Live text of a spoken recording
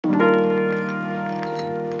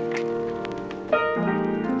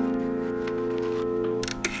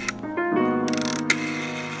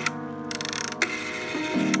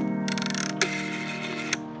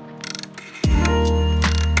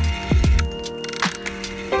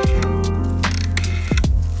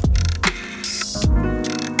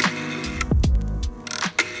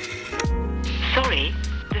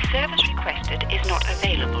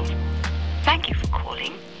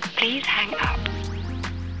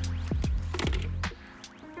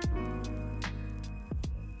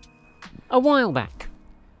A while back,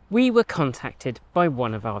 we were contacted by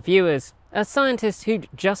one of our viewers, a scientist who'd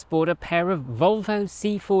just bought a pair of Volvo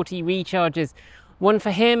C40 rechargers, one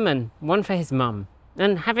for him and one for his mum.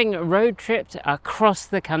 And having road tripped across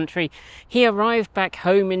the country, he arrived back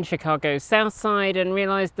home in Chicago's South Side and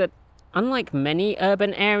realized that, unlike many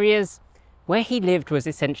urban areas, where he lived was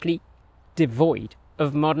essentially devoid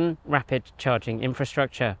of modern rapid charging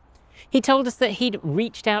infrastructure. He told us that he'd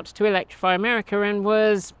reached out to Electrify America and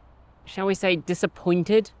was, shall we say,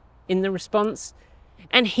 disappointed in the response.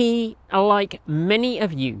 And he, like many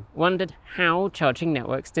of you, wondered how charging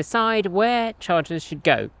networks decide where chargers should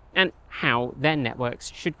go and how their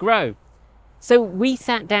networks should grow. So we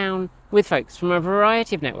sat down with folks from a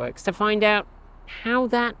variety of networks to find out how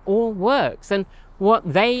that all works and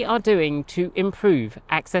what they are doing to improve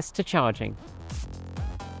access to charging.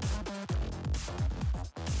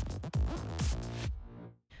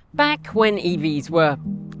 Back when EVs were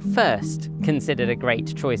first considered a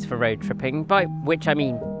great choice for road tripping, by which I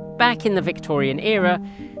mean back in the Victorian era,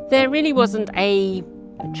 there really wasn't a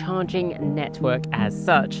charging network as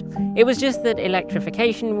such. It was just that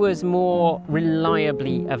electrification was more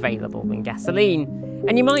reliably available than gasoline,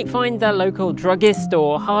 and you might find the local druggist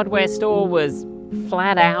or hardware store was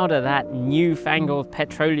flat out of that newfangled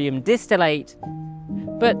petroleum distillate,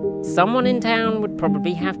 but someone in town would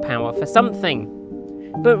probably have power for something.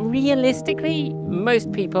 But realistically,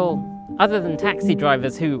 most people, other than taxi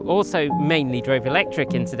drivers who also mainly drove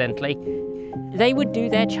electric incidentally, they would do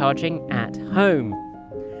their charging at home.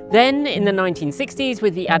 Then in the 1960s,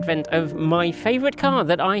 with the advent of my favourite car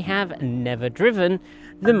that I have never driven,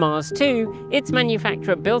 the Mars 2, its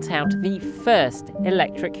manufacturer built out the first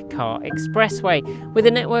electric car expressway with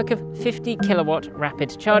a network of 50 kilowatt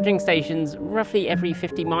rapid charging stations roughly every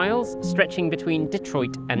 50 miles, stretching between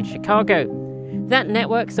Detroit and Chicago. That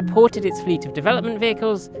network supported its fleet of development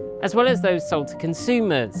vehicles, as well as those sold to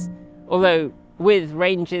consumers, although with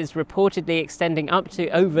ranges reportedly extending up to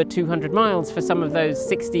over 200 miles for some of those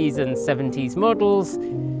 60s and 70s models,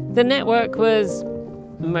 the network was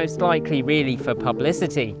most likely really for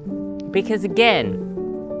publicity. Because again,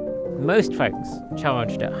 most folks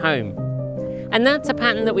charged at home. And that's a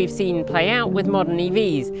pattern that we've seen play out with modern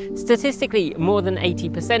EVs. Statistically, more than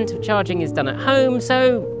 80% of charging is done at home,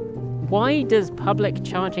 so why does public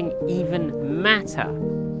charging even matter?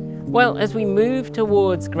 Well, as we move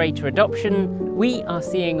towards greater adoption, we are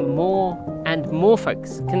seeing more and more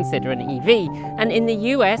folks consider an EV. And in the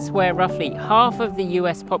US, where roughly half of the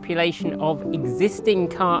US population of existing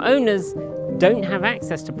car owners don't have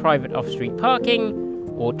access to private off-street parking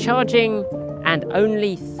or charging, and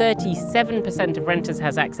only 37% of renters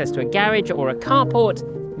has access to a garage or a carport,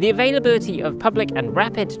 the availability of public and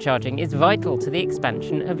rapid charging is vital to the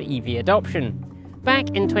expansion of EV adoption. Back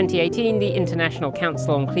in 2018, the International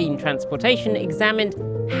Council on Clean Transportation examined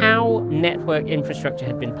how network infrastructure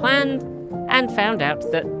had been planned and found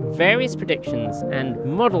out that various predictions and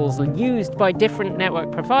models used by different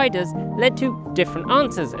network providers led to different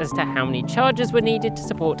answers as to how many chargers were needed to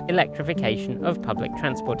support electrification of public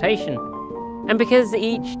transportation. And because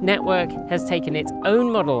each network has taken its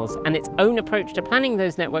own models and its own approach to planning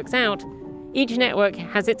those networks out, each network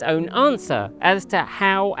has its own answer as to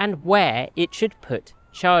how and where it should put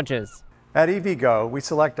chargers. At EVgo, we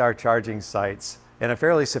select our charging sites in a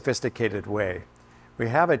fairly sophisticated way. We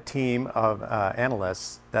have a team of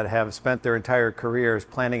analysts that have spent their entire careers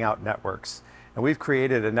planning out networks. And we've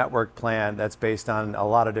created a network plan that's based on a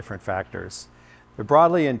lot of different factors. They're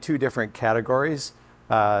broadly in two different categories.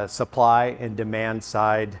 Supply and demand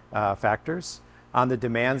side factors. On the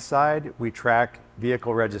demand side, we track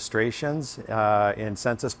vehicle registrations in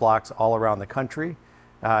census blocks all around the country.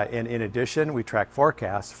 And in addition, we track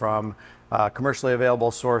forecasts from commercially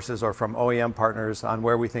available sources or from OEM partners on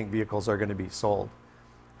where we think vehicles are going to be sold.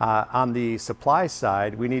 On the supply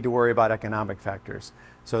side, we need to worry about economic factors.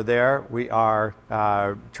 So there we are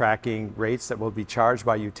tracking rates that will be charged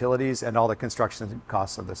by utilities and all the construction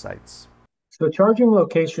costs of the sites. So charging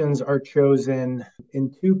locations are chosen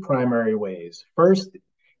in two primary ways. First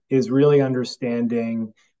is really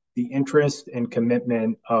understanding the interest and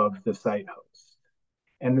commitment of the site host.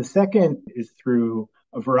 And the second is through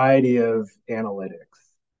a variety of analytics.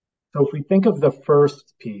 So if we think of the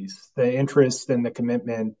first piece, the interest and the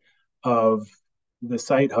commitment of the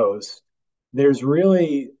site host, there's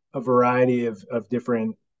really a variety of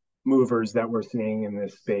different movers that we're seeing in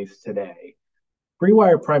this space today.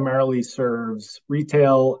 FreeWire primarily serves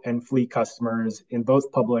retail and fleet customers in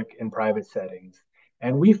both public and private settings.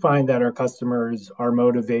 And we find that our customers are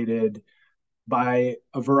motivated by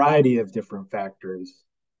a variety of different factors.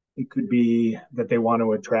 It could be that they want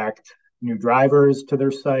to attract new drivers to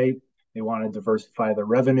their site. They want to diversify their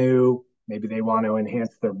revenue. Maybe they want to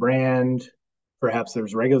enhance their brand. Perhaps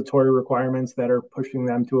there's regulatory requirements that are pushing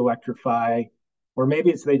them to electrify, or maybe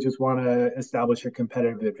it's they just want to establish a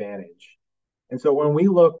competitive advantage. And so when we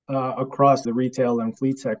look across the retail and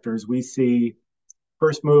fleet sectors, we see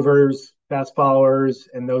first movers, fast followers,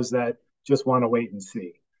 and those that just want to wait and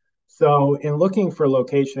see. So in looking for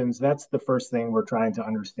locations, that's the first thing we're trying to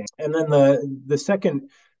understand. And then the second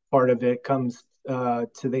part of it comes to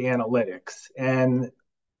the analytics. And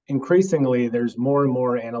increasingly, there's more and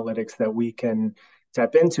more analytics that we can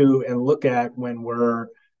tap into and look at when we're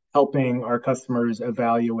helping our customers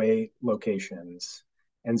evaluate locations.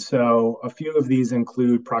 And so a few of these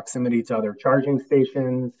include proximity to other charging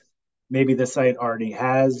stations. Maybe the site already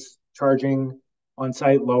has charging on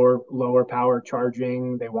site, lower power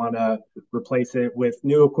charging. They want to replace it with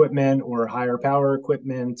new equipment or higher power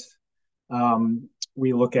equipment.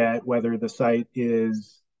 We look at whether the site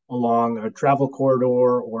is along a travel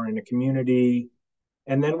corridor or in a community.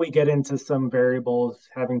 And then we get into some variables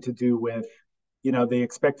having to do with, the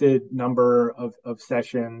expected number of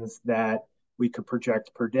sessions that we could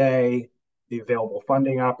project per day, the available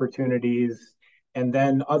funding opportunities, and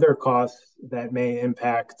then other costs that may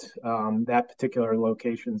impact that particular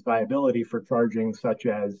location's viability for charging, such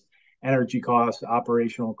as energy costs,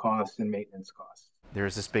 operational costs, and maintenance costs.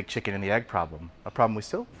 There's this big chicken and the egg problem, a problem we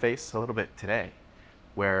still face a little bit today,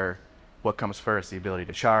 where what comes first, the ability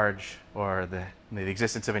to charge or the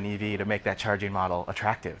existence of an EV to make that charging model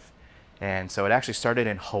attractive. And so it actually started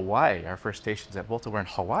in Hawaii. Our first stations at Volta were in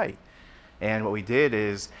Hawaii. And what we did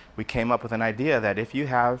is we came up with an idea that if you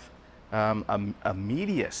have a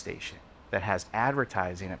media station that has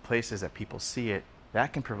advertising at places that people see it,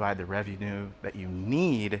 that can provide the revenue that you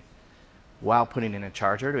need while putting in a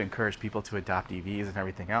charger to encourage people to adopt EVs and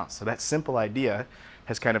everything else. So that simple idea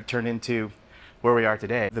has kind of turned into where we are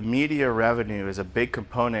today. The media revenue is a big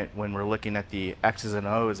component when we're looking at the X's and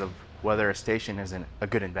O's of whether a station is a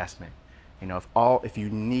good investment. If you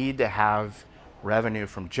need to have revenue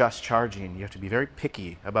from just charging, you have to be very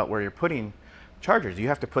picky about where you're putting chargers. You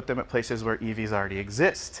have to put them at places where EVs already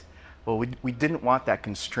exist. Well, we didn't want that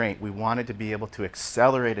constraint. We wanted to be able to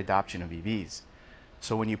accelerate adoption of EVs.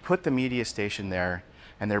 So when you put the media station there,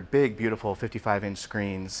 and they're big, beautiful 55-inch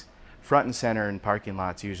screens, front and center in parking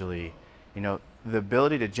lots usually, the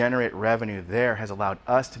ability to generate revenue there has allowed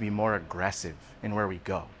us to be more aggressive in where we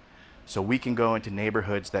go. So we can go into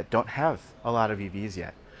neighborhoods that don't have a lot of EVs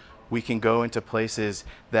yet. We can go into places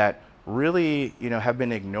that really, have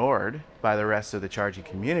been ignored by the rest of the charging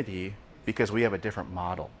community because we have a different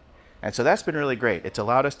model. And so that's been really great. It's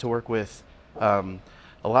allowed us to work with a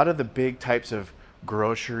lot of the big types of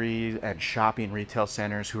grocery and shopping retail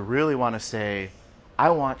centers who really want to say, I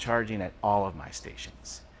want charging at all of my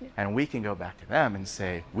stations. And we can go back to them and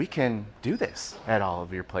say, we can do this at all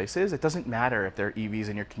of your places. It doesn't matter if there are EVs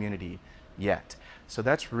in your community yet. So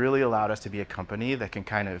that's really allowed us to be a company that can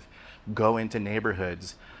kind of go into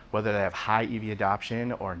neighborhoods, whether they have high EV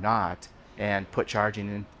adoption or not, and put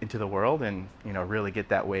charging into the world and really get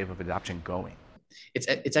that wave of adoption going.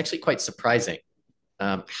 It's actually quite surprising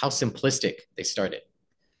how simplistic they started.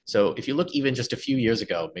 So if you look even just a few years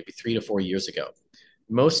ago, maybe 3 to 4 years ago,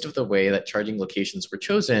 most of the way that charging locations were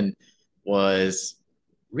chosen was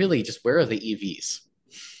really just where are the EVs?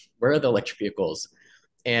 Where are the electric vehicles?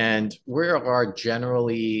 And where are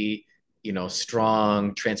generally,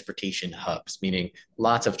 strong transportation hubs, meaning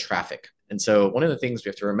lots of traffic. And so one of the things we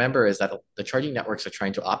have to remember is that the charging networks are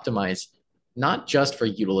trying to optimize not just for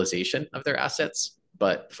utilization of their assets,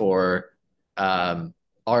 but for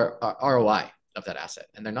ROI of that asset.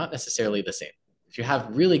 And they're not necessarily the same. If you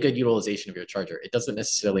have really good utilization of your charger, it doesn't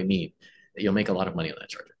necessarily mean that you'll make a lot of money on that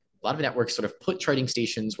charger. A lot of networks sort of put charging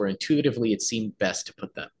stations where intuitively it seemed best to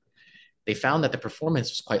put them. They found that the performance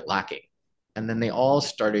was quite lacking. And then they all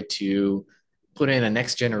started to put in a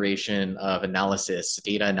next generation of analysis,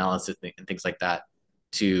 data analysis, and things like that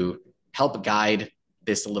to help guide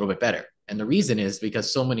this a little bit better. And the reason is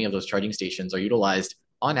because so many of those charging stations are utilized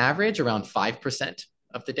on average around 5%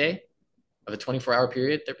 of the day, of a 24-hour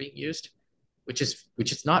period they're being used, which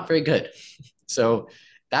is not very good. So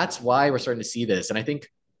that's why we're starting to see this. And I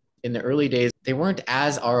think in the early days, they weren't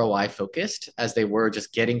as ROI focused as they were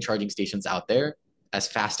just getting charging stations out there as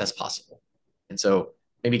fast as possible. And so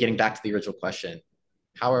maybe getting back to the original question,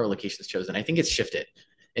 how are locations chosen? I think it's shifted.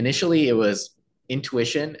 Initially, it was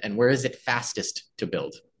intuition and where is it fastest to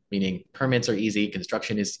build? Meaning permits are easy,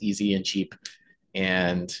 construction is easy and cheap,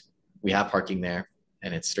 and we have parking there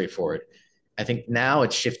and it's straightforward. I think now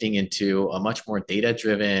it's shifting into a much more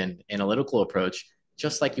data-driven analytical approach,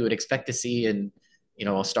 just like you would expect to see in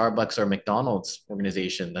a Starbucks or McDonald's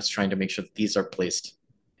organization that's trying to make sure that these are placed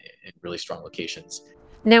in really strong locations.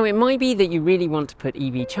 Now, it might be that you really want to put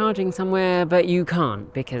EV charging somewhere, but you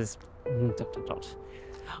can't because...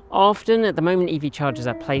 Often, at the moment, EV chargers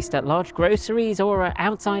are placed at large groceries or are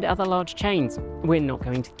outside other large chains. We're not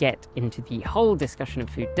going to get into the whole discussion of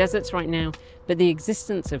food deserts right now, but the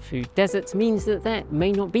existence of food deserts means that there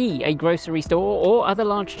may not be a grocery store or other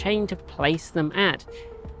large chain to place them at.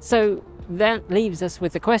 So that leaves us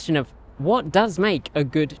with the question of what does make a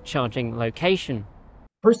good charging location?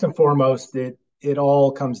 First and foremost, it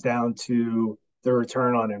all comes down to the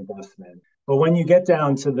return on investment. But when you get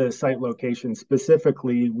down to the site location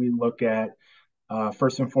specifically, we look at,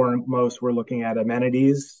 first and foremost, we're looking at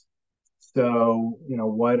amenities. So,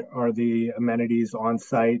 what are the amenities on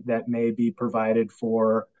site that may be provided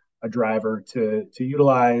for a driver to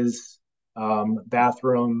utilize,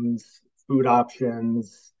 bathrooms, food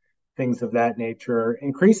options, things of that nature.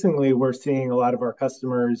 Increasingly, we're seeing a lot of our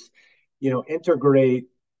customers, integrate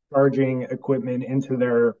charging equipment into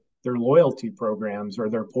their loyalty programs or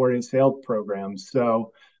their point of sale programs.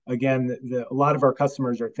 So again, a lot of our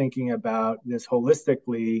customers are thinking about this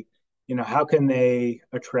holistically. How can they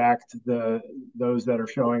attract those that are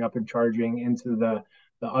showing up and charging into the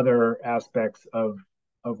other aspects of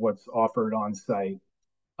what's offered on site.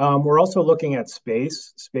 We're also looking at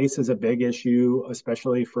space. Space is a big issue,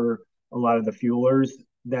 especially for a lot of the fuelers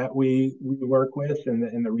that we work with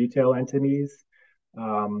in the retail entities.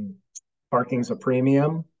 Parking's a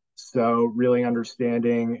premium. So really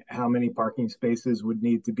understanding how many parking spaces would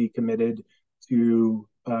need to be committed to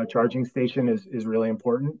a charging station is really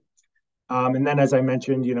important. And then, as I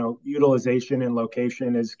mentioned, utilization and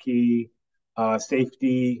location is key.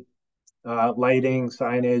 Safety, lighting,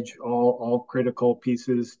 signage, all critical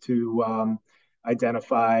pieces to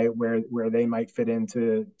identify where they might fit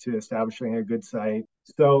into establishing a good site.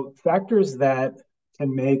 So factors that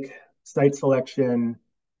can make site selection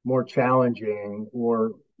more challenging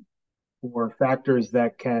or factors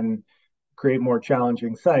that can create more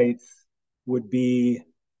challenging sites would be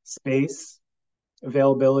space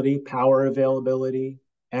availability, power availability,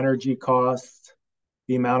 energy costs,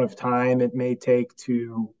 the amount of time it may take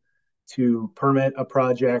to permit a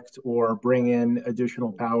project or bring in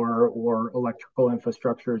additional power or electrical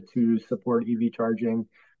infrastructure to support EV charging.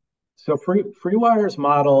 So FreeWire's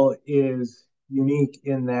model is unique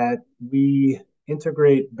in that we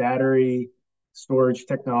integrate battery storage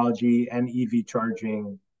technology and EV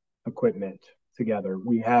charging equipment together.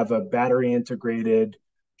 We have a battery integrated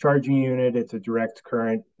charging unit. It's a direct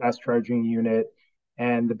current fast charging unit.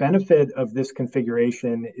 And the benefit of this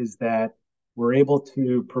configuration is that we're able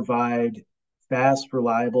to provide fast,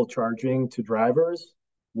 reliable charging to drivers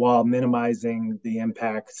while minimizing the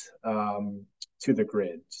impacts to the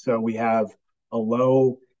grid. So we have a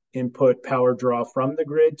low input power draw from the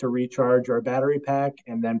grid to recharge our battery pack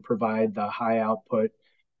and then provide the high output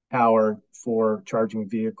power for charging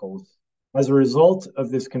vehicles. As a result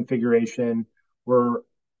of this configuration, we're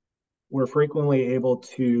frequently able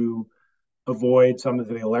to avoid some of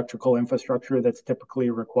the electrical infrastructure that's typically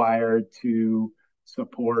required to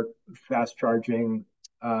support fast charging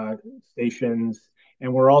stations.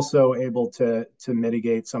 And we're also able to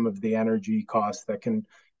mitigate some of the energy costs that can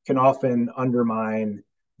often undermine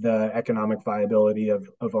the economic viability of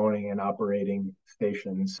owning and operating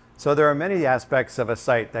stations. So there are many aspects of a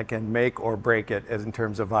site that can make or break it in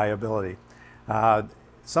terms of viability.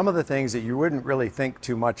 Some of the things that you wouldn't really think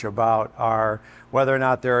too much about are whether or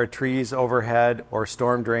not there are trees overhead or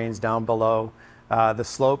storm drains down below. The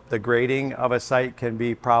slope, the grading of a site can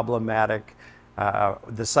be problematic.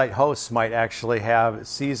 The site hosts might actually have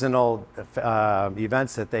seasonal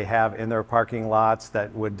events that they have in their parking lots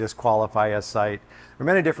that would disqualify a site. There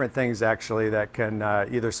are many different things actually that can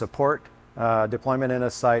either support deployment in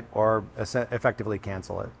a site or effectively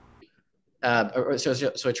cancel it.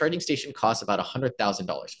 So a charging station costs about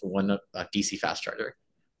 $100,000 for one DC fast charger.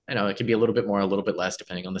 I know it can be a little bit more, a little bit less,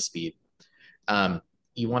 depending on the speed.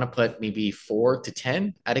 You want to put maybe 4 to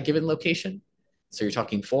 10 at a given location. So you're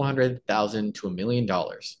talking $400,000 to $1 million.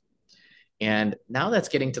 And now that's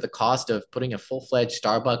getting to the cost of putting a full-fledged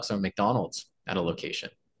Starbucks or McDonald's at a location.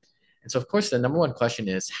 And so, of course, the number one question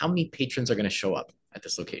is how many patrons are going to show up at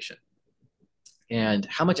this location? And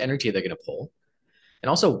how much energy are they going to pull? And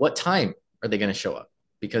also, what time are they going to show up?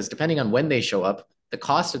 Because depending on when they show up, the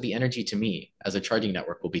cost of the energy to me as a charging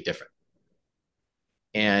network will be different.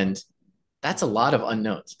 And that's a lot of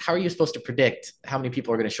unknowns. How are you supposed to predict how many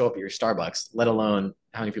people are going to show up at your Starbucks, let alone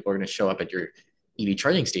how many people are going to show up at your EV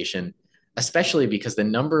charging station, especially because the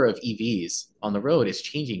number of EVs on the road is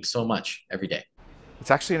changing so much every day? It's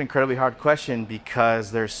actually an incredibly hard question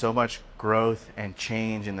because there's so much growth and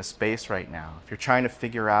change in the space right now. If you're trying to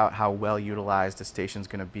figure out how well utilized a station's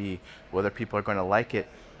going to be, whether people are going to like it,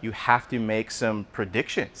 you have to make some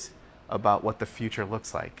predictions about what the future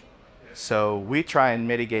looks like. So we try and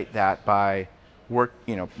mitigate that by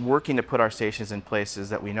working to put our stations in places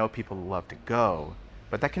that we know people love to go,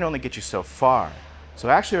 but that can only get you so far. So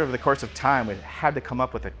actually over the course of time, we had to come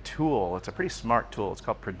up with a tool. It's a pretty smart tool. It's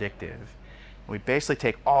called Predictive. We basically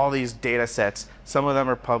take all these data sets, some of them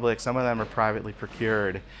are public, some of them are privately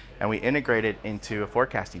procured, and we integrate it into a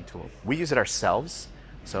forecasting tool. We use it ourselves.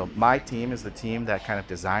 So my team is the team that kind of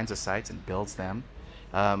designs the sites and builds them.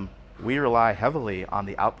 We rely heavily on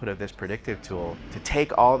the output of this predictive tool to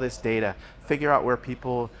take all this data, figure out where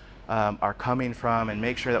people are coming from, and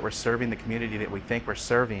make sure that we're serving the community that we think we're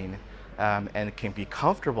serving, and can be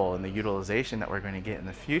comfortable in the utilization that we're going to get in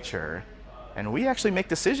the future. And we actually make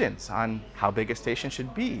decisions on how big a station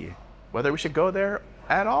should be, whether we should go there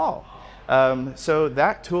at all. So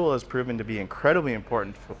that tool has proven to be incredibly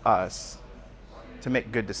important for us to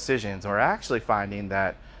make good decisions. And we're actually finding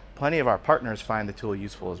that plenty of our partners find the tool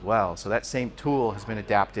useful as well. So that same tool has been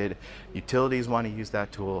adapted. Utilities want to use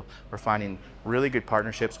that tool. We're finding really good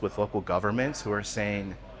partnerships with local governments who are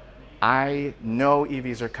saying, I know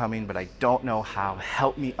EVs are coming, but I don't know how.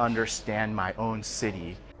 Help me understand my own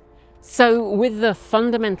city. So with the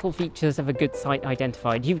fundamental features of a good site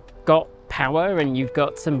identified, you've got power and you've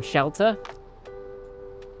got some shelter.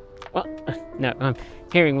 Well, no, I'm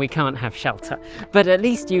hearing we can't have shelter, but at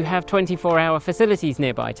least you have 24-hour facilities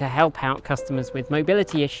nearby to help out customers with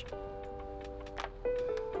mobility issues.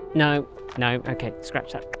 No, okay,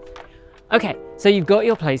 scratch that. Okay, so you've got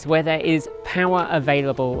your place where there is power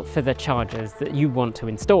available for the chargers that you want to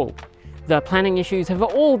install. The planning issues have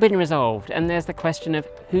all been resolved, and there's the question of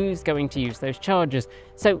who's going to use those chargers.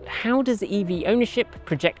 So how does EV ownership,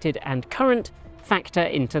 projected and current, factor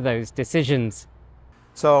into those decisions?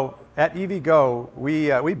 So at EVgo,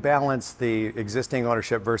 we balance the existing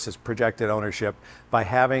ownership versus projected ownership by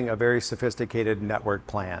having a very sophisticated network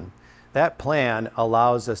plan. That plan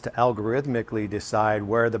allows us to algorithmically decide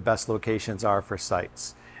where the best locations are for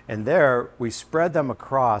sites. And there, we spread them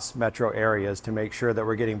across metro areas to make sure that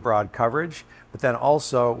we're getting broad coverage, but then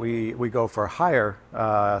also we go for higher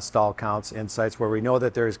stall counts in sites where we know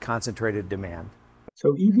that there is concentrated demand.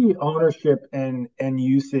 So EV ownership and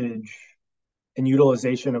usage and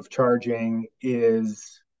utilization of charging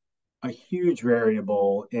is a huge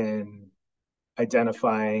variable in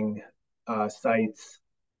identifying sites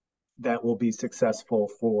that will be successful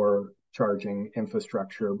for charging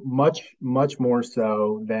infrastructure, much more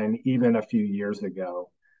so than even a few years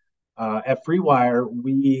ago. At FreeWire,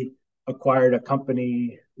 we acquired a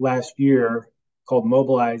company last year called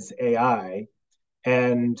Mobilize AI,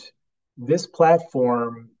 and this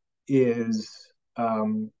platform is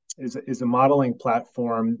a modeling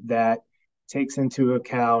platform that takes into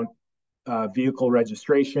account vehicle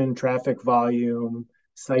registration, traffic volume,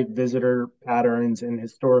 site visitor patterns, and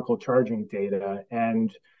historical charging data.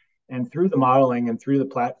 And through the modeling and through the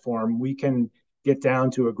platform, we can get down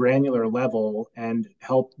to a granular level and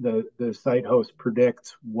help the site host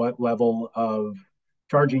predict what level of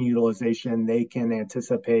charging utilization they can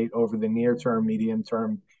anticipate over the near term, medium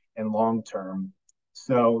term, and long term.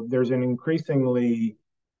 So there's an increasingly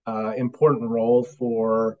important role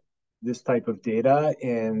for this type of data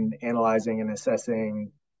in analyzing and assessing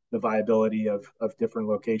the viability of different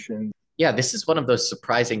locations. Yeah, this is one of those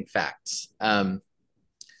surprising facts.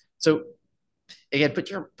 So again,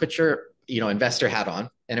 put your investor hat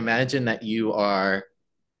on and imagine that you are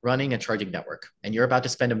running a charging network and you're about to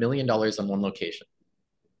spend $1 million on one location.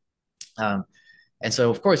 And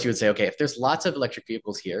so of course you would say, okay, if there's lots of electric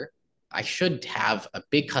vehicles here, I should have a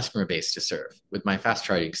big customer base to serve with my fast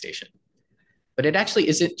charging station. But it actually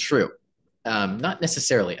isn't true. Not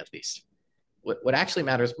necessarily, at least. What actually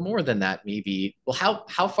matters more than that may be, well,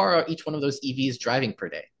 how far are each one of those EVs driving per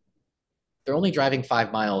day? They're only driving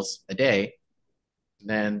 5 miles a day,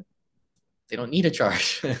 then they don't need a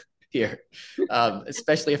charge here,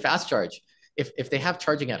 especially a fast charge. If they have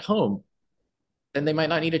charging at home, then they might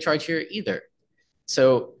not need a charge here either.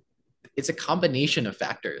 So it's a combination of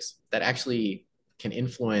factors that actually can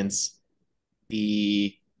influence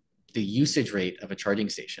the usage rate of a charging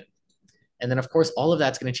station. And then, of course, all of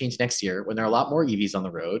that's going to change next year when there are a lot more EVs on the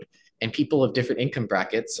road and people of different income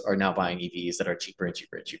brackets are now buying EVs that are cheaper and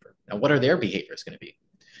cheaper and cheaper. Now, what are their behaviors going to be?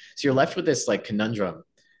 So you're left with this like conundrum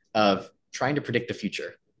of trying to predict the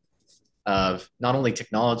future of not only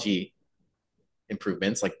technology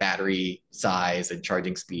improvements like battery size and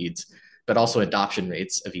charging speeds, but also adoption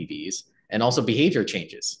rates of EVs and also behavior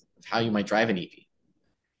changes of how you might drive an EV.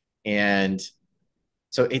 And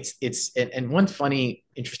so and one funny,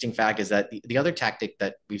 interesting fact is that the other tactic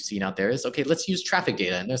that we've seen out there is, okay, let's use traffic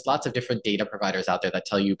data. And there's lots of different data providers out there that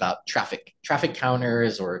tell you about traffic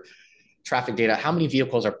counters or traffic data, how many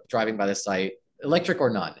vehicles are driving by the site, electric or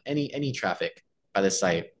none, any traffic by the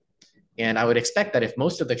site. And I would expect that if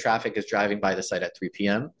most of the traffic is driving by the site at 3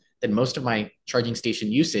 p.m., then most of my charging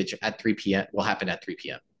station usage at 3 p.m. will happen at 3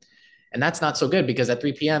 p.m. And that's not so good, because at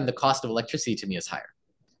 3 p.m., the cost of electricity to me is higher.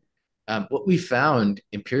 What we found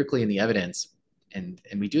empirically in the evidence, and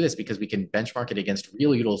we do this because we can benchmark it against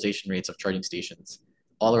real utilization rates of charging stations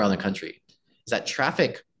all around the country, is that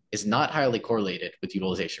traffic is not highly correlated with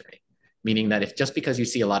utilization rate. Meaning that if just because you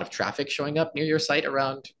see a lot of traffic showing up near your site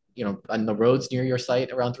around, on the roads near your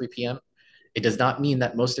site around 3 p.m., it does not mean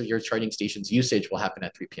that most of your charging station's usage will happen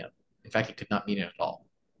at 3 p.m. In fact, it could not mean it at all.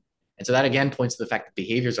 And so that again points to the fact that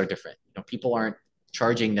behaviors are different. People aren't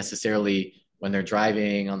charging necessarily when they're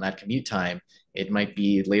driving on that commute time. It might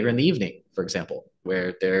be later in the evening, for example,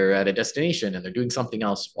 where they're at a destination and they're doing something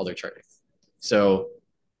else while they're charging. So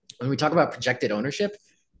when we talk about projected ownership,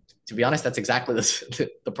 to be honest, that's exactly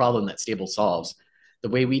the problem that Stable solves. The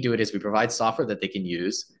way we do it is we provide software that they can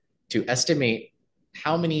use to estimate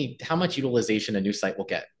how much utilization a new site will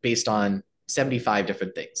get based on 75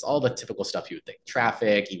 different things, all the typical stuff you would think: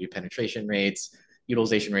 traffic, EV penetration rates,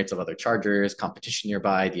 utilization rates of other chargers, competition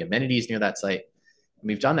nearby, the amenities near that site. And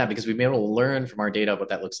we've done that because we've been able to learn from our data what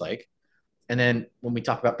that looks like. And then when we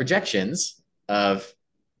talk about projections of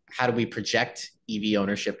how do we project EV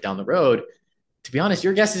ownership down the road, to be honest,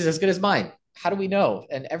 your guess is as good as mine. How do we know?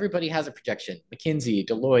 And everybody has a projection. McKinsey,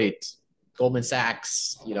 Deloitte, Goldman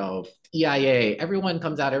Sachs, EIA, everyone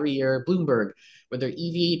comes out every year, Bloomberg, with their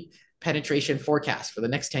EV penetration forecast for the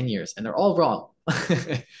next 10 years, and they're all wrong.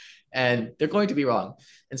 And they're going to be wrong.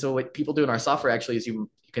 And so what people do in our software actually is you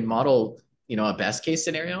can model, a best case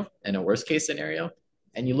scenario and a worst case scenario,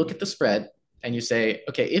 and you look at the spread and you say,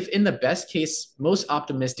 okay, if in the best case, most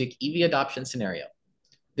optimistic EV adoption scenario,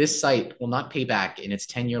 this site will not pay back in its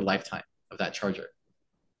 10-year lifetime of that charger,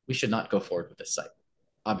 we should not go forward with this site,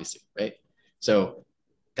 obviously, right? So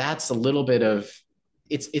that's a little bit of,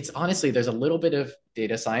 it's honestly, there's a little bit of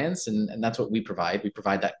data science, and that's what we provide. We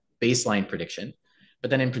provide that baseline prediction. But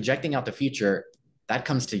then in projecting out the future, that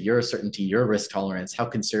comes to your certainty, your risk tolerance, how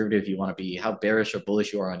conservative you want to be, how bearish or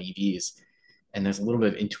bullish you are on EVs. And there's a little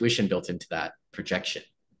bit of intuition built into that projection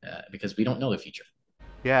because we don't know the future.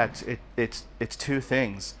 Yeah, it's two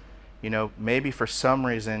things. Maybe for some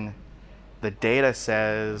reason, the data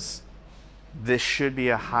says this should be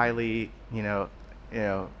a highly,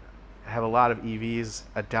 have a lot of EVs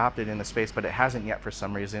adopted in the space, but it hasn't yet for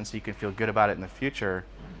some reason, so you can feel good about it in the future.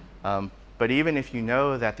 But even if you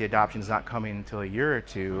know that the adoption is not coming until a year or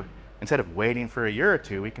two, instead of waiting for a year or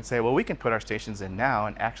two, we can say, well, we can put our stations in now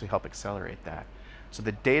and actually help accelerate that. So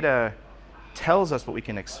the data tells us what we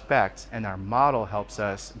can expect, and our model helps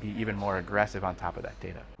us be even more aggressive on top of that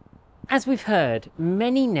data. As we've heard,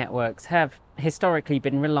 many networks have historically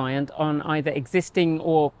been reliant on either existing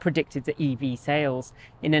or predicted EV sales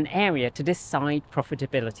in an area to decide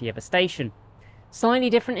profitability of a station. Slightly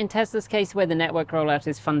different in Tesla's case, where the network rollout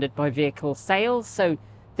is funded by vehicle sales, so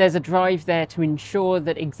there's a drive there to ensure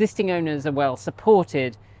that existing owners are well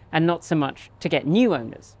supported and not so much to get new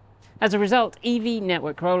owners. As a result, EV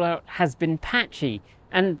network rollout has been patchy,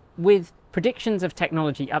 and with predictions of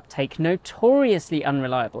technology uptake notoriously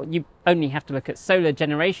unreliable. You only have to look at solar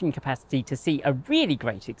generation capacity to see a really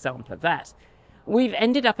great example of that. We've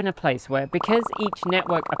ended up in a place where, because each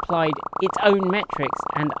network applied its own metrics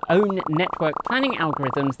and own network planning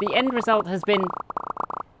algorithms, the end result has been,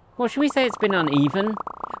 well, should we say it's been uneven?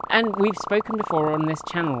 And we've spoken before on this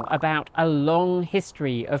channel about a long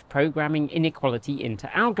history of programming inequality into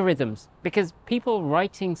algorithms, because people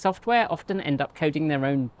writing software often end up coding their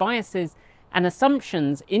own biases and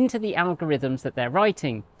assumptions into the algorithms that they're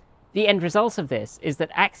writing. The end result of this is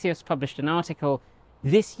that Axios published an article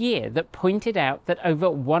this year that pointed out that over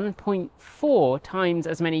 1.4 times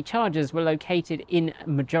as many chargers were located in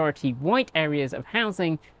majority white areas of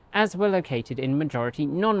housing as were located in majority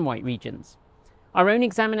non-white regions. Our own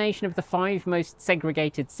examination of the 5 most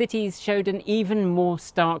segregated cities showed an even more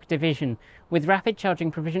stark division, with rapid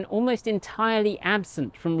charging provision almost entirely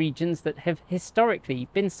absent from regions that have historically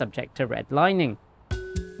been subject to redlining.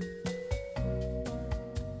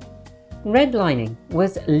 Redlining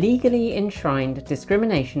was legally enshrined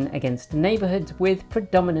discrimination against neighbourhoods with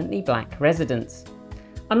predominantly black residents.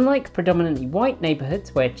 Unlike predominantly white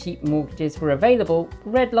neighbourhoods where cheap mortgages were available,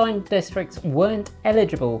 redline districts weren't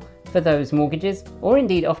eligible for those mortgages, or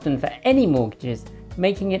indeed often for any mortgages,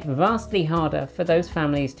 making it vastly harder for those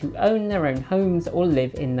families to own their own homes or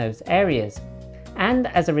live in those areas. And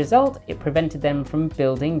as a result, it prevented them from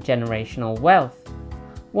building generational wealth.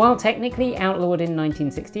 While technically outlawed in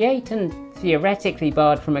 1968 and theoretically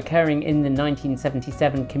barred from occurring in the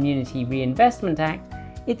 1977 Community Reinvestment Act,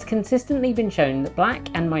 it's consistently been shown that black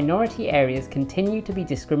and minority areas continue to be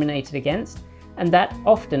discriminated against, and that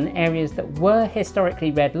often areas that were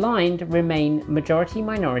historically redlined remain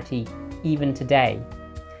majority-minority even today.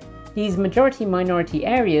 These majority-minority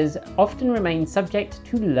areas often remain subject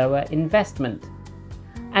to lower investment.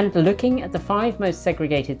 And looking at the 5 most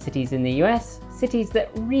segregated cities in the US, cities that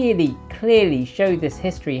really clearly show this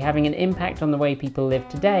history having an impact on the way people live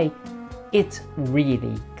today, it's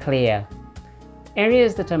really clear.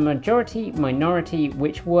 Areas that are majority-minority,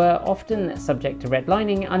 which were often subject to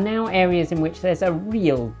redlining, are now areas in which there's a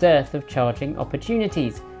real dearth of charging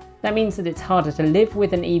opportunities. That means that it's harder to live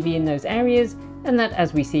with an EV in those areas, and that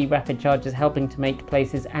as we see rapid chargers helping to make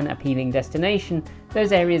places an appealing destination,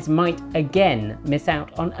 those areas might again miss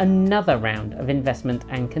out on another round of investment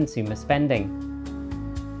and consumer spending.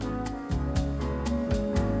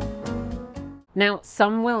 Now,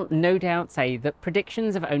 some will no doubt say that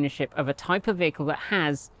predictions of ownership of a type of vehicle that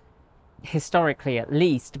has, historically at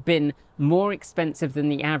least, been more expensive than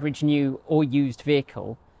the average new or used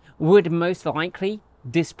vehicle would most likely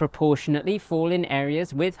disproportionately fall in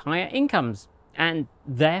areas with higher incomes, and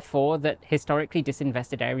therefore that historically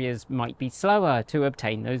disinvested areas might be slower to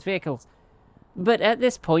obtain those vehicles. But at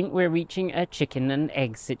this point we're reaching a chicken and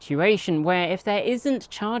egg situation where if there isn't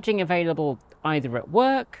charging available either at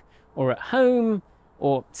work or at home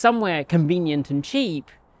or somewhere convenient and cheap,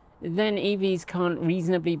 then EVs can't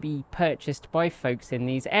reasonably be purchased by folks in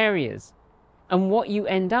these areas. And what you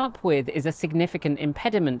end up with is a significant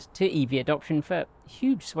impediment to EV adoption for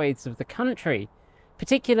huge swathes of the country,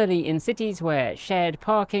 particularly in cities where shared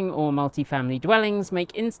parking or multifamily dwellings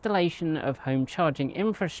make installation of home charging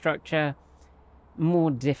infrastructure more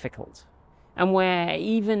difficult, and where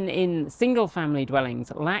even in single-family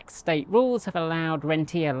dwellings, lax state rules have allowed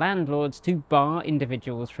rentier landlords to bar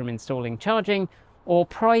individuals from installing charging or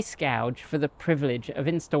price gouge for the privilege of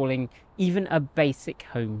installing even a basic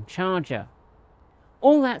home charger.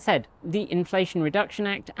 All that said, the Inflation Reduction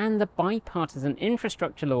Act and the bipartisan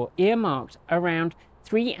infrastructure law earmarked around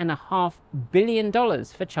 $3.5 billion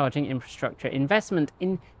for charging infrastructure investment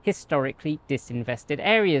in historically disinvested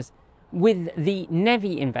areas, with the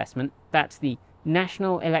NEVI investment, that's the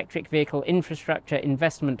National Electric Vehicle Infrastructure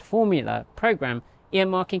Investment Formula program,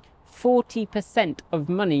 earmarking 40% of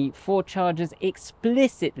money for chargers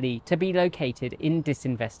explicitly to be located in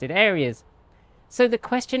disinvested areas. So the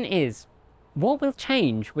question is, what will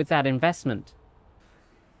change with that investment?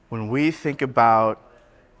 When we think about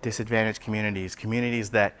disadvantaged communities, communities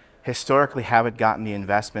that historically haven't gotten the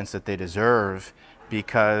investments that they deserve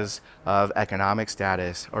because of economic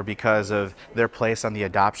status or because of their place on the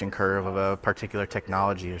adoption curve of a particular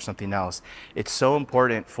technology or something else, it's so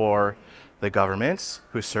important for the governments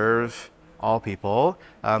who serve all people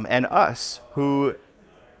and us who,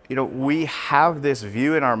 we have this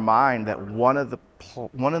view in our mind that one of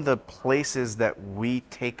the places that we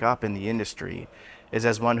take up in the industry is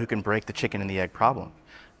as one who can break the chicken and the egg problem.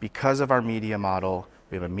 Because of our media model,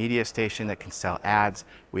 we have a media station that can sell ads,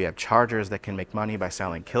 we have chargers that can make money by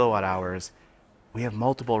selling kilowatt hours, we have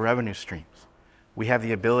multiple revenue streams. We have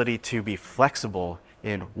the ability to be flexible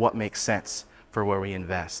in what makes sense for where we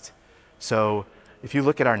invest. So if you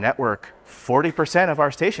look at our network, 40% of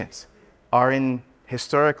our stations are in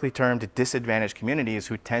historically termed disadvantaged communities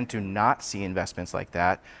who tend to not see investments like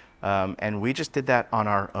that. And we just did that on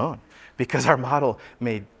our own because our model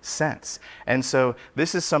made sense. And so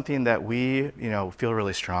this is something that we feel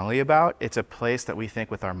really strongly about. It's a place that we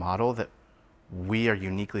think with our model that we are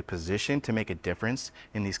uniquely positioned to make a difference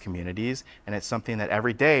in these communities. And it's something that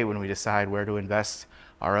every day when we decide where to invest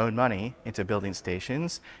our own money into building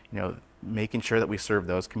stations, making sure that we serve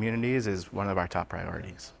those communities is one of our top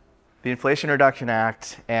priorities. The Inflation Reduction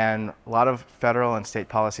Act and a lot of federal and state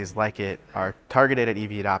policies like it are targeted at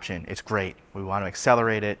EV adoption. It's great. We want to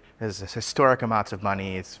accelerate it. There's historic amounts of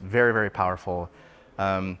money. It's very, very powerful.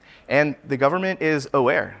 And the government is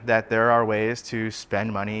aware that there are ways to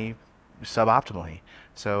spend money suboptimally.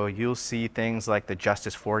 So you'll see things like the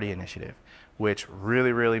Justice 40 initiative, which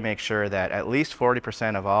really makes sure that at least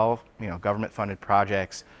 40% of all government-funded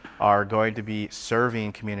projects are going to be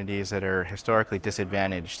serving communities that are historically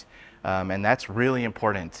disadvantaged. And that's really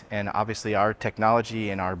important. And obviously our technology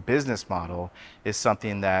and our business model is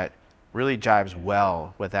something that really jives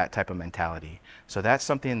well with that type of mentality. So that's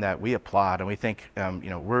something that we applaud, and we think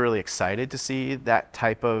we're really excited to see that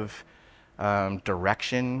type of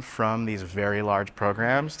direction from these very large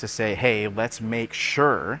programs to say, hey, let's make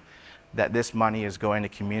sure that this money is going to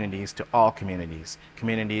communities, to all communities,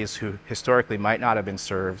 communities who historically might not have been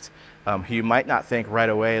served, who you might not think right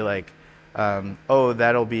away like, oh,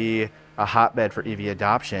 that'll be a hotbed for EV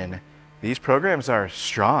adoption. These programs are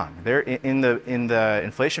strong. They're in the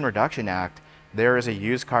Inflation Reduction Act, there is a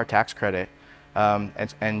used car tax credit,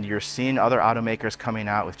 and you're seeing other automakers coming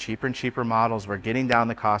out with cheaper and cheaper models. We're getting down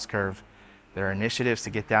the cost curve. There are initiatives to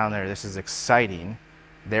get down there. This is exciting.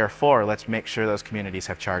 Therefore, let's make sure those communities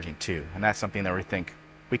have charging too. And that's something that we think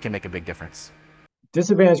we can make a big difference.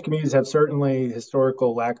 Disadvantaged communities have certainly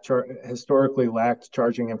historically lacked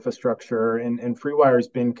charging infrastructure, and FreeWire has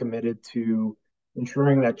been committed to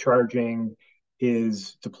ensuring that charging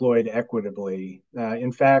is deployed equitably.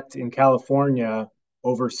 In fact, in California,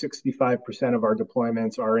 over 65% of our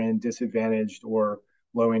deployments are in disadvantaged or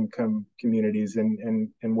low-income communities,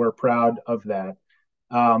 and we're proud of that.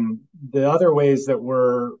 The other ways that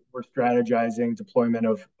we're strategizing deployment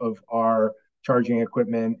of our charging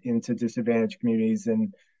equipment into disadvantaged communities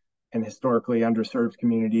and historically underserved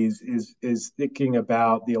communities is thinking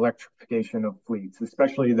about the electrification of fleets,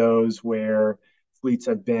 especially those where fleets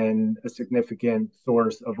have been a significant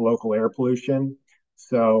source of local air pollution.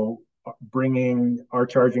 So bringing our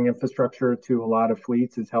charging infrastructure to a lot of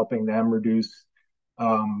fleets is helping them reduce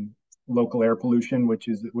local air pollution, which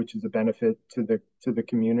is a benefit to the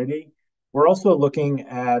community. We're also looking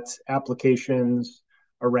at applications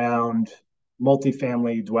around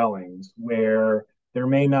multifamily dwellings where there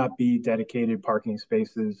may not be dedicated parking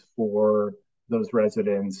spaces for those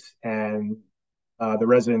residents, and the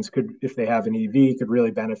residents could, if they have an EV, could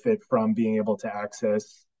really benefit from being able to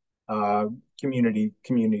access community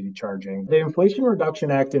charging. The Inflation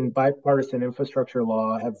Reduction Act and bipartisan infrastructure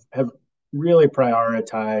law have really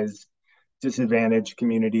prioritized disadvantaged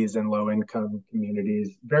communities and low-income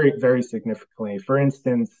communities very, very significantly. For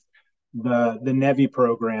instance, the NEVI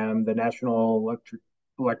program, the National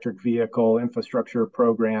Electric Vehicle Infrastructure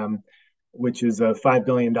Program, which is a $5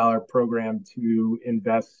 billion program to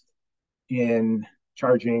invest in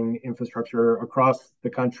charging infrastructure across the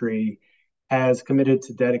country, has committed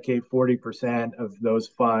to dedicate 40% of those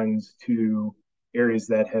funds to areas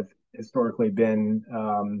that have historically been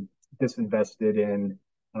disinvested in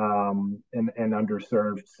and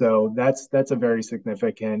underserved. So that's a very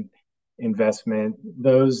significant investment.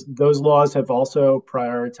 Those laws have also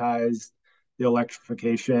prioritized the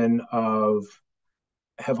electrification of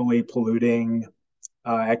heavily polluting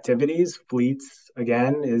activities. Fleets,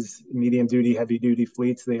 again, is medium duty, heavy duty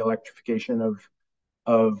fleets. The electrification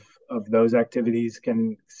of those activities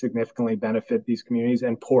can significantly benefit these communities,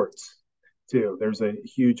 and ports too. There's a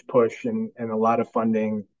huge push and a lot of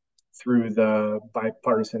funding through the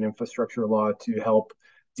bipartisan infrastructure law to help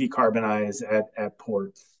decarbonize at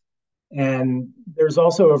ports. And there's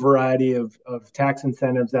also a variety of tax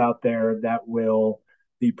incentives out there that will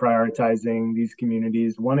be prioritizing these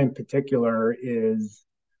communities. One in particular is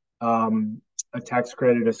a tax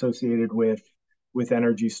credit associated with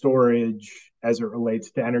energy storage as it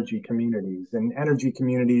relates to energy communities. And energy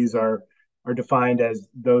communities are defined as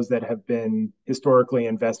those that have been historically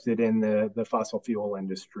invested in the fossil fuel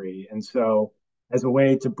industry. And so as a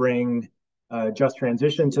way to bring just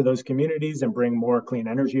transition to those communities and bring more clean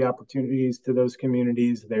energy opportunities to those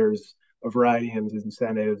communities, there's a variety of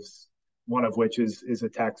incentives, one of which is a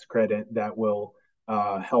tax credit that will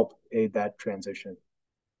help aid that transition.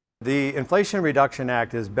 The Inflation Reduction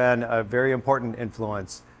Act has been a very important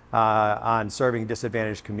influence on serving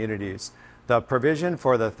disadvantaged communities. The provision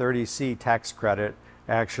for the 30C tax credit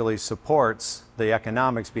actually supports the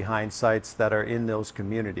economics behind sites that are in those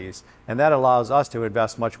communities, and that allows us to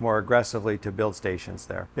invest much more aggressively to build stations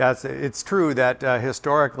there. Yeah, it's true that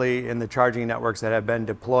historically in the charging networks that have been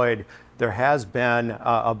deployed, there has been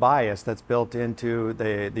a bias that's built into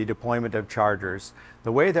the deployment of chargers.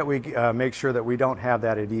 The way that we make sure that we don't have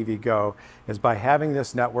that at EVgo is by having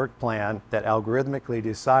this network plan that algorithmically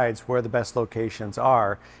decides where the best locations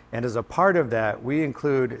are. And as a part of that, we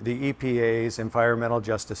include the EPA's environmental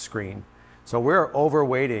justice screen. So we're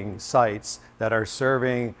overweighting sites that are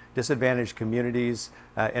serving disadvantaged communities,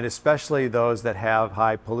 and especially those that have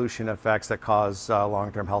high pollution effects that cause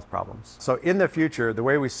long-term health problems. So in the future, the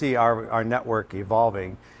way we see our network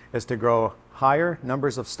evolving is to grow higher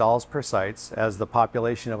numbers of stalls per sites as the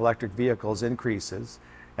population of electric vehicles increases,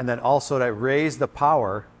 and then also to raise the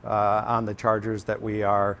power on the chargers that we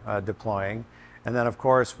are deploying. And then of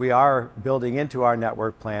course, we are building into our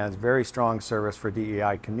network plans very strong service for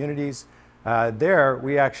DEI communities. There,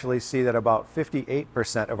 we actually see that about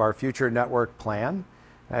 58% of our future network plan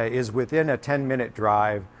is within a 10-minute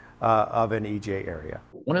drive of an EJ area.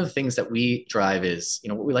 One of the things that we drive is,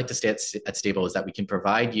 what we like to say at Stable is that we can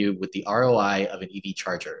provide you with the ROI of an EV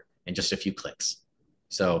charger in just a few clicks.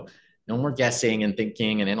 So no more guessing and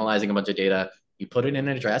thinking and analyzing a bunch of data. You put it in an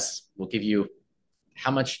address, we'll give you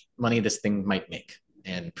how much money this thing might make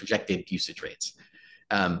and projected usage rates.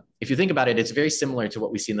 If you think about it, it's very similar to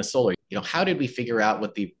what we see in the solar. How did we figure out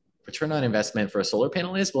what the return on investment for a solar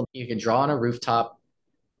panel is? Well, you can draw on a rooftop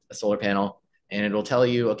a solar panel, and it'll tell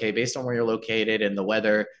you, okay, based on where you're located and the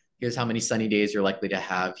weather, here's how many sunny days you're likely to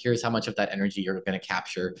have. Here's how much of that energy you're going to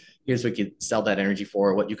capture. Here's what you could sell that energy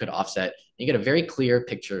for, what you could offset. You get a very clear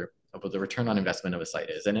picture of what the return on investment of a site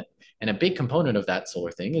is. And a big component of that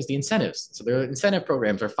solar thing is the incentives. So there are incentive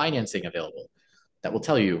programs or financing available that will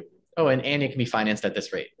tell you, oh, and it can be financed at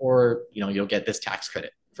this rate, or you'll get this tax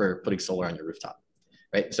credit for putting solar on your rooftop,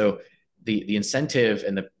 right? So the incentive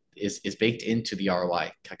is baked into the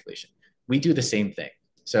ROI calculation. We do the same thing.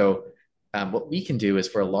 So what we can do is,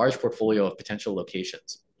 for a large portfolio of potential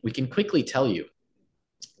locations, we can quickly tell you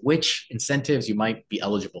which incentives you might be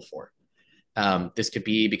eligible for. This could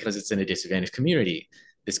be because it's in a disadvantaged community.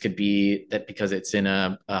 This could be that because it's in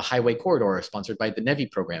a highway corridor sponsored by the NEVI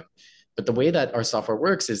program. But the way that our software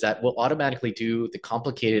works is that we'll automatically do the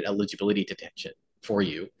complicated eligibility detection for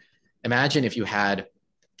you. Imagine if you had,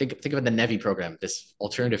 think of the NEVI program, this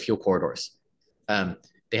alternative fuel corridors.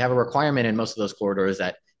 They have a requirement in most of those corridors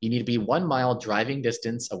that you need to be 1 mile driving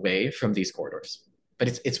distance away from these corridors.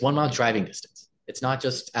 But it's 1 mile driving distance. It's not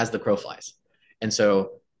just as the crow flies. And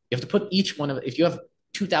so you have to put each one of, if you have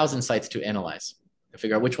 2,000 sites to analyze and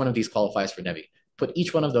figure out which one of these qualifies for NEVI, put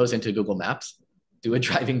each one of those into Google Maps, do a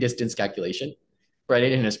driving distance calculation, write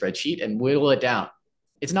it in a spreadsheet, and whittle it down.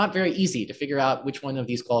 It's not very easy to figure out which one of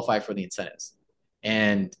these qualify for the incentives.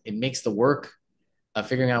 And it makes the work of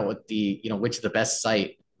figuring out what which is the best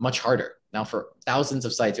site much harder. Now, for thousands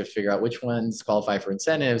of sites, you have to figure out which ones qualify for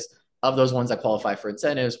incentives. Of those ones that qualify for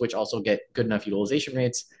incentives, which also get good enough utilization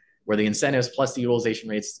rates, where the incentives plus the utilization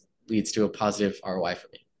rates leads to a positive ROI for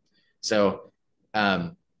me. So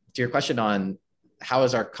to your question on how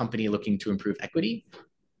is our company looking to improve equity,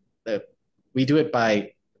 we do it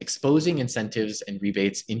by exposing incentives and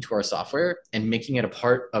rebates into our software and making it a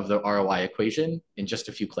part of the ROI equation in just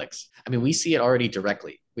a few clicks. I mean, we see it already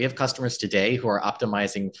directly. We have customers today who are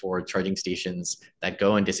optimizing for charging stations that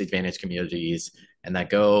go in disadvantaged communities and that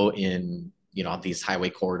go in, these highway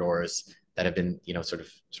corridors that have been, sort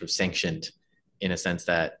of sanctioned in a sense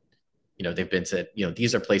that, they've been said,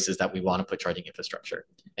 these are places that we want to put charging infrastructure.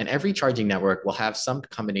 And every charging network will have some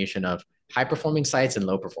combination of high performing sites and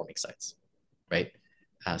low performing sites, right?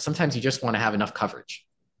 Sometimes you just want to have enough coverage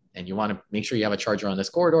and you want to make sure you have a charger on this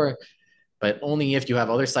corridor, but only if you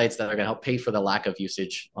have other sites that are going to help pay for the lack of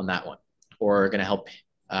usage on that one, or going to help,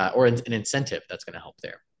 or an incentive that's going to help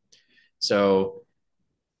there. So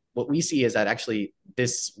what we see is that actually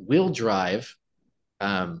this will drive,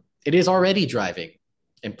 it is already driving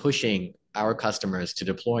and pushing our customers to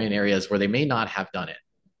deploy in areas where they may not have done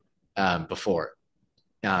it before,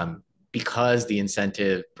 because the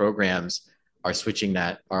incentive programs are switching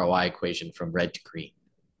that ROI equation from red to green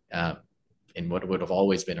in what would have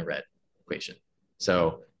always been a red equation.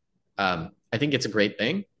 So I think it's a great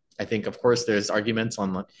thing. I think, of course, there's arguments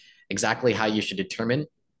on exactly how you should determine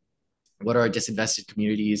what are disinvested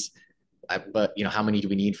communities, but how many do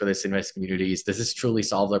we need for this disinvested communities? Does this truly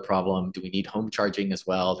solve their problem? Do we need home charging as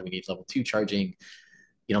well? Do we need level 2 charging?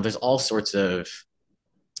 There's all sorts of,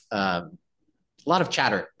 a lot of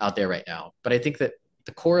chatter out there right now. But I think that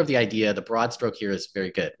the core of the idea, the broad stroke here is very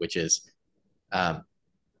good, which is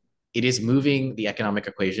it is moving the economic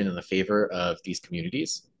equation in the favor of these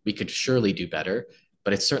communities. We could surely do better,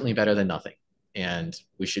 but it's certainly better than nothing. And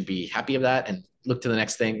we should be happy of that and look to the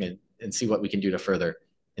next thing and see what we can do to further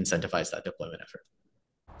incentivize that deployment effort.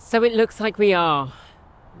 So it looks like we are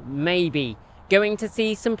maybe going to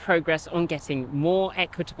see some progress on getting more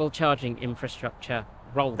equitable charging infrastructure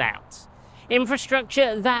rolled out.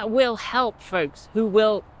 Infrastructure that will help folks who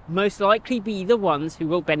will most likely be the ones who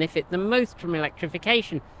will benefit the most from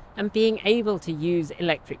electrification and being able to use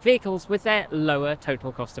electric vehicles with their lower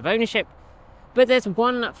total cost of ownership. But there's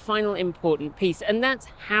one final important piece, and that's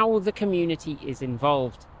how the community is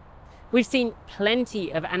involved. We've seen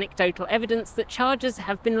plenty of anecdotal evidence that chargers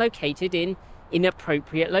have been located in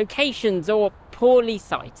inappropriate locations or poorly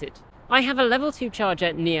sited. I have a level 2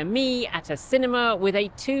 charger near me at a cinema with a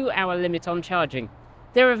 2-hour limit on charging.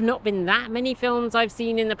 There have not been that many films I've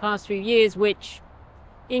seen in the past few years which,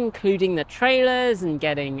 including the trailers and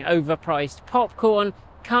getting overpriced popcorn,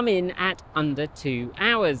 come in at under 2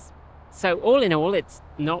 hours. So all in all, it's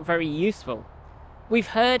not very useful. We've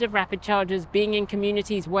heard of rapid chargers being in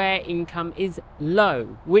communities where income is low,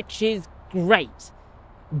 which is great.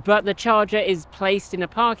 But the charger is placed in a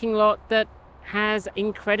parking lot that has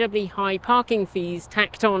incredibly high parking fees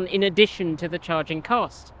tacked on in addition to the charging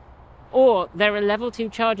cost. Or there are level 2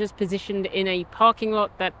 chargers positioned in a parking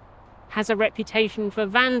lot that has a reputation for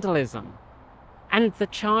vandalism. And the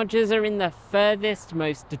chargers are in the furthest,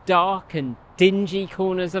 most dark and dingy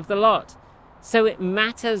corners of the lot. So it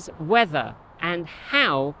matters whether and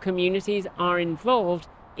how communities are involved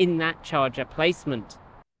in that charger placement.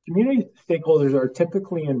 Community stakeholders are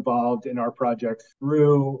typically involved in our projects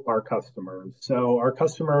through our customers. So our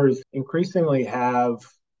customers increasingly have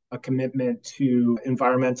a commitment to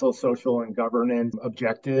environmental, social, and governance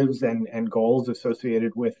objectives and goals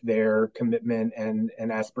associated with their commitment and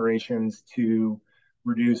aspirations to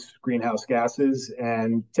reduce greenhouse gases.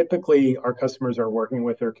 And typically, our customers are working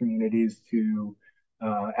with their communities to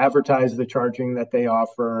advertise the charging that they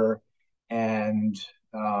offer and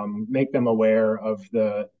make them aware of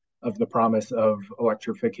the promise of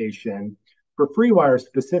electrification. For FreeWire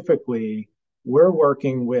specifically, we're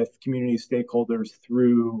working with community stakeholders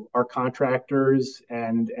through our contractors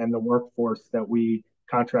and the workforce that we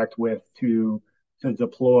contract with to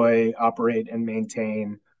deploy, operate, and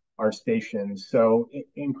maintain our stations. So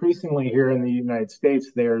increasingly here in the United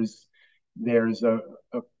States, there's a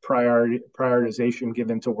prioritization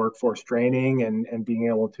given to workforce training and being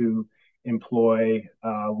able to employ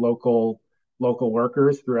local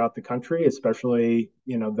workers throughout the country, especially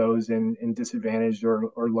those in disadvantaged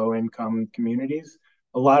or low income communities.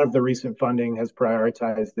 A lot of the recent funding has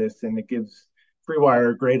prioritized this, and it gives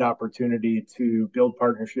FreeWire a great opportunity to build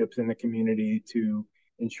partnerships in the community to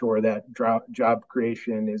ensure that job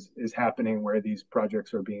creation is happening where these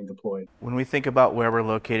projects are being deployed. When we think about where we're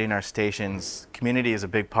locating our stations, community is a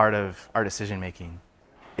big part of our decision making.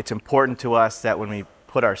 It's important to us that when we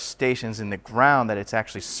put our stations in the ground, that it's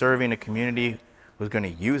actually serving a community who's going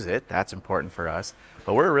to use it. That's important for us.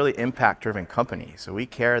 But we're a really impact-driven company, so we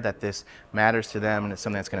care that this matters to them and it's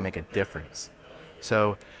something that's going to make a difference.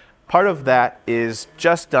 So part of that is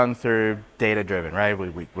just done through data-driven, right?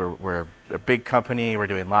 We're a big company, we're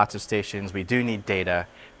doing lots of stations, we do need data,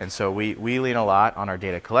 and so we lean a lot on our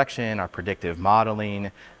data collection, our predictive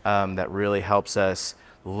modeling, that really helps us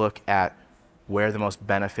look at where the most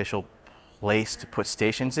beneficial place to put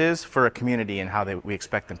stations is for a community and how we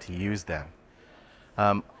expect them to use them.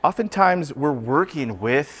 Oftentimes we're working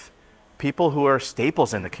with people who are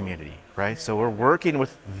staples in the community, right? So we're working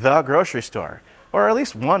with the grocery store, or at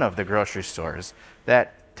least one of the grocery stores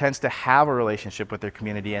that tends to have a relationship with their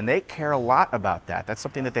community, and they care a lot about that. That's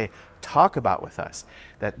something that they talk about with us,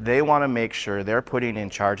 that they want to make sure they're putting in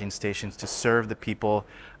charging stations to serve the people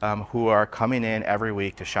who are coming in every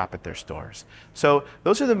week to shop at their stores. So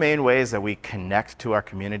those are the main ways that we connect to our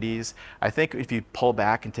communities. I think if you pull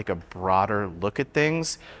back and take a broader look at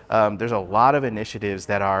things, there's a lot of initiatives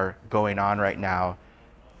that are going on right now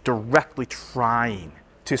directly trying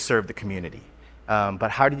to serve the community.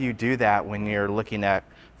 But how do you do that when you're looking at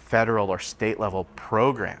federal or state level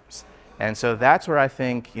programs? And so that's where I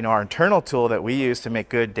think, our internal tool that we use to make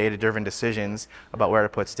good data-driven decisions about where to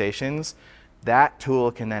put stations, that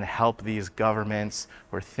tool can then help these governments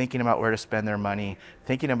who are thinking about where to spend their money,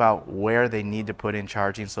 thinking about where they need to put in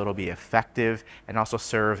charging so it'll be effective and also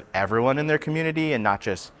serve everyone in their community and not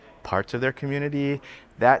just parts of their community.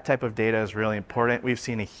 That type of data is really important. We've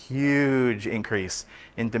seen a huge increase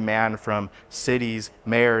in demand from cities,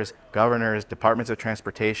 mayors, governors, departments of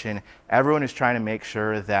transportation. Everyone is trying to make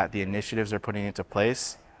sure that the initiatives they're putting into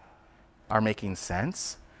place are making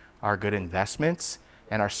sense, are good investments,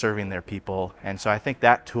 and are serving their people. And so I think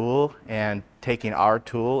that tool and taking our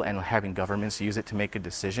tool and having governments use it to make good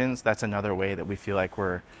decisions, that's another way that we feel like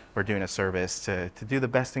we're doing a service to do the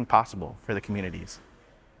best thing possible for the communities.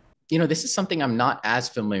 This is something I'm not as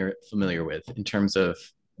familiar with in terms of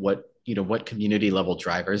what community level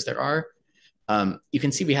drivers there are. You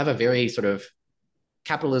can see we have a very sort of,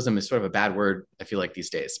 capitalism is sort of a bad word, I feel like, these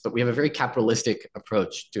days, but we have a very capitalistic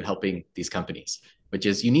approach to helping these companies, which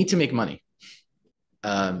is you need to make money.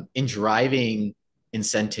 In driving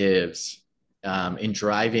incentives, in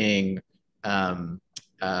driving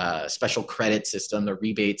special credit system, the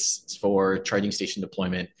rebates for charging station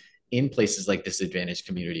deployment in places like disadvantaged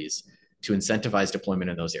communities to incentivize deployment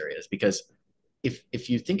in those areas. Because if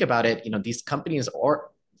you think about it, these companies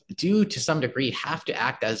do to some degree have to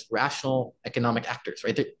act as rational economic actors,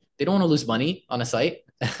 right? They don't want to lose money on a site,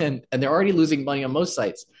 and they're already losing money on most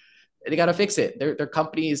sites. They got to fix it. Their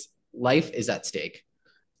company's life is at stake.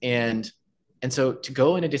 And so to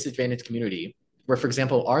go in a disadvantaged community where, for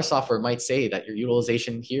example, our software might say that your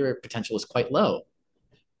utilization here potential is quite low,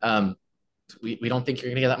 We don't think you're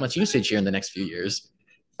going to get that much usage here in the next few years.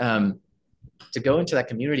 To go into that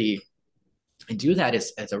community and do that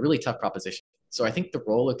is a really tough proposition. So I think the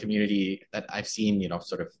role of community that I've seen,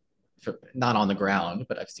 sort of not on the ground,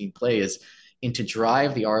 but I've seen play is to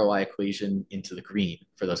drive the ROI equation into the green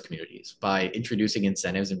for those communities by introducing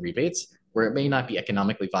incentives and rebates where it may not be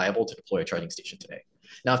economically viable to deploy a charging station today.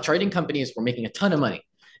 Now, if charging companies were making a ton of money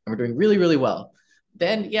and we're doing really, really well,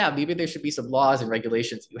 then yeah, maybe there should be some laws and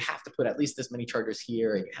regulations. You have to put at least this many chargers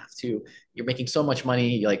here, and you're making so much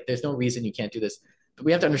money, like there's no reason you can't do this. But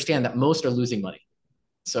we have to understand that most are losing money.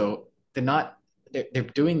 So they're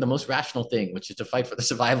doing the most rational thing, which is to fight for the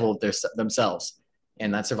survival of themselves.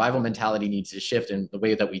 And that survival mentality needs to shift. And the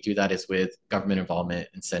way that we do that is with government involvement,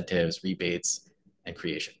 incentives, rebates, and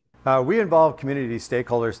creation. We involve community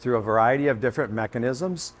stakeholders through a variety of different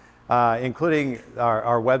mechanisms, including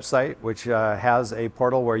our website, which has a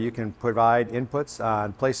portal where you can provide inputs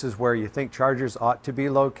on places where you think chargers ought to be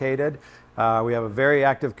located. We have a very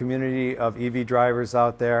active community of EV drivers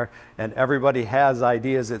out there, and everybody has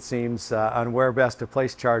ideas, it seems, on where best to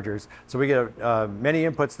place chargers. So we get many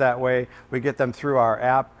inputs that way. We get them through our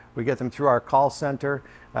app. We get them through our call center,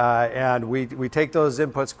 and we take those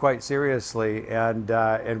inputs quite seriously,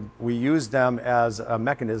 and we use them as a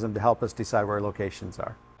mechanism to help us decide where locations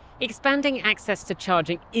are. Expanding access to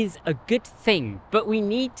charging is a good thing, but we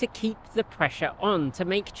need to keep the pressure on to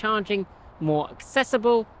make charging more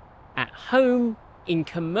accessible at home, in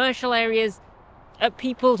commercial areas, at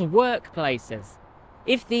people's workplaces.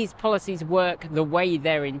 If these policies work the way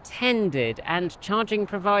they're intended and charging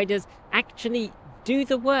providers actually do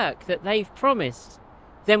the work that they've promised,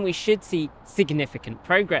 then we should see significant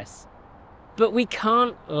progress. But we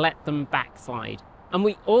can't let them backslide, and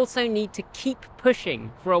we also need to keep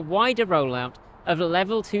pushing for a wider rollout of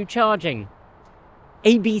level 2 charging.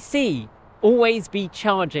 ABC, always be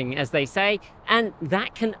charging, as they say, and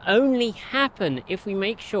that can only happen if we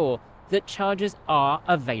make sure that chargers are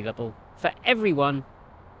available for everyone,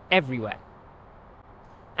 everywhere.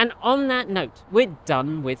 And on that note, we're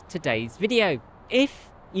done with today's video. If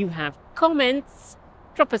you have comments,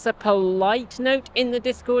 drop us a polite note in the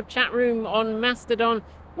Discord chat room on Mastodon,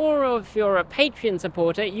 or if you're a Patreon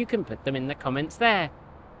supporter, you can put them in the comments there.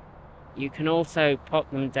 You can also pop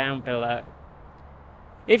them down below.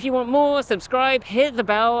 If you want more, subscribe, hit the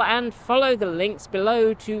bell, and follow the links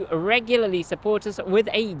below to regularly support us with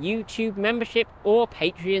a YouTube membership or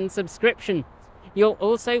Patreon subscription. You'll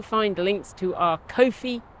also find links to our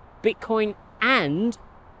Ko-fi, Bitcoin, and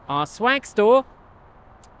our swag store,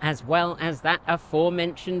 as well as that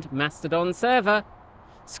aforementioned Mastodon server.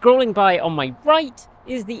 Scrolling by on my right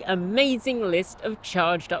is the amazing list of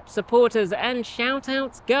charged up supporters, and shout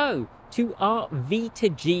outs go to our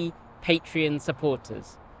V2G Patreon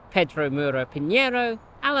supporters: Pedro Mura Pinheiro,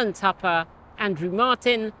 Alan Tupper, Andrew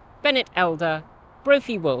Martin, Bennett Elder,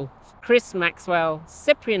 Brophy Wolf, Chris Maxwell,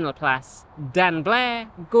 Cyprian Laplace, Dan Blair,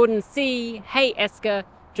 Gordon C., Hay Esker,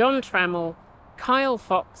 John Trammell, Kyle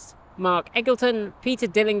Fox, Mark Eggleton, Peter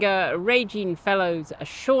Dillinger, Regine Fellows,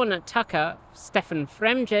 Shauna Tucker, Stefan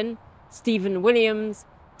Fremgen, Stephen Williams,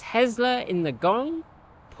 Tesla in the Gong,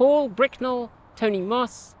 Paul Bricknell, Tony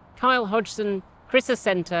Moss, Kyle Hodgson, Chris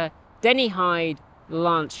Ascenter, Denny Hyde,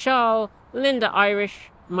 Lance Charles, Linda Irish,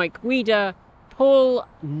 Mike Weeder, Paul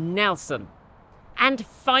Nelson. And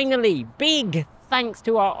finally, big thanks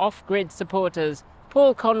to our off-grid supporters: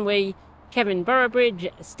 Paul Conway, Kevin Burrowbridge,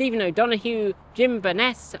 Stephen O'Donoghue, Jim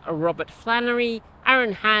Burness, Robert Flannery,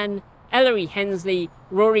 Aaron Hann, Ellery Hensley,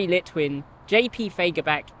 Rory Litwin, JP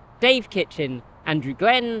Fagerback, Dave Kitchen, Andrew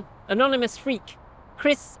Glenn, Anonymous Freak,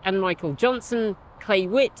 Chris and Michael Johnson, Clay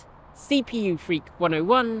Witt, CPU Freak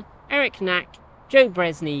 101, Eric Knack, Joe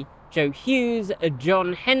Bresney, Joe Hughes,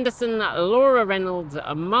 John Henderson, Laura Reynolds,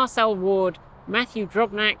 Marcel Ward, Matthew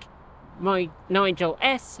Drobnak, Nigel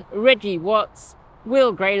S., Reggie Watts,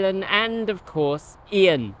 Will Graylan, and of course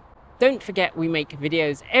Ian. Don't forget we make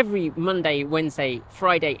videos every Monday, Wednesday,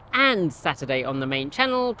 Friday and Saturday on the main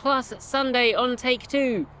channel, plus Sunday on Take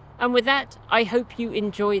 2. And with that, I hope you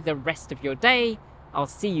enjoy the rest of your day. I'll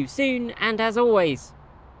see you soon, and as always,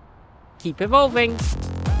 keep evolving.